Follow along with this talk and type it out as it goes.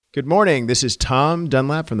Good morning. This is Tom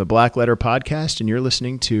Dunlap from the Black Letter Podcast, and you're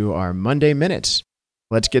listening to our Monday Minutes.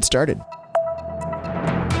 Let's get started.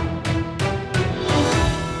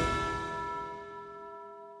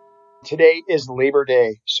 Today is Labor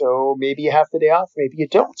Day, so maybe you have the day off, maybe you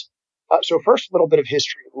don't. So first, a little bit of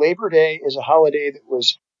history. Labor Day is a holiday that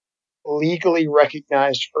was legally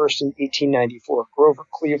recognized first in 1894. Grover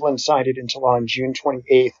Cleveland signed it into law on June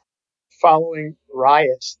 28th, following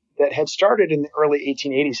riots that had started in the early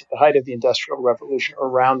 1880s at the height of the Industrial Revolution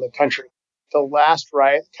around the country. The last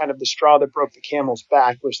riot, kind of the straw that broke the camel's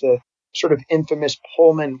back, was the sort of infamous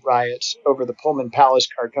Pullman riots over the Pullman Palace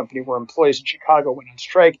Car Company, where employees in Chicago went on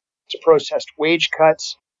strike to protest wage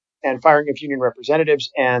cuts and firing of union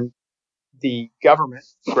representatives, and the government,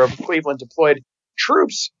 Grover Cleveland, deployed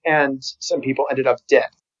troops, and some people ended up dead.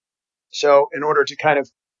 So in order to kind of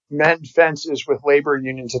mend fences with labor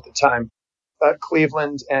unions at the time,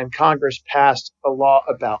 Cleveland and Congress passed a law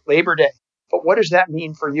about Labor Day. But what does that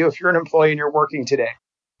mean for you if you're an employee and you're working today?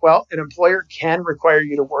 Well, an employer can require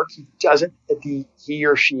you to work. He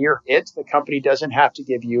or she or it, the company doesn't have to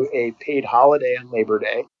give you a paid holiday on Labor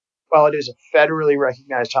Day. While it is a federally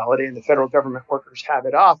recognized holiday and the federal government workers have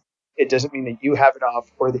it off, it doesn't mean that you have it off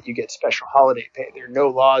or that you get special holiday pay. There are no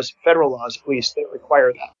laws, federal laws at least, that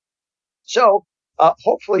require that. So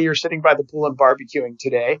hopefully you're sitting by the pool and barbecuing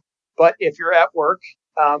today. But if you're at work,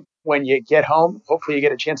 when you get home, hopefully you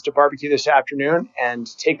get a chance to barbecue this afternoon and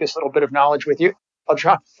take this little bit of knowledge with you. I'll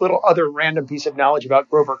drop a little other random piece of knowledge about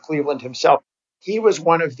Grover Cleveland himself. He was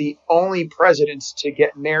one of the only presidents to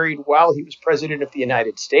get married while he was president of the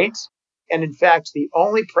United States. And in fact, the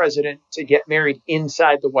only president to get married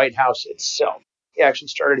inside the White House itself. He actually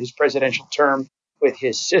started his presidential term with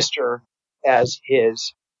his sister as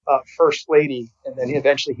his first lady. And then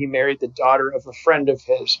eventually he married the daughter of a friend of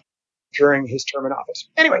his during his term in office.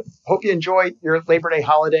 Anyway, hope you enjoy your Labor Day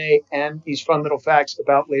holiday and these fun little facts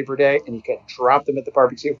about Labor Day. And you can drop them at the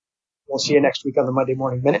barbecue. We'll see you next week on the Monday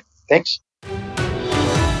Morning Minute. Thanks.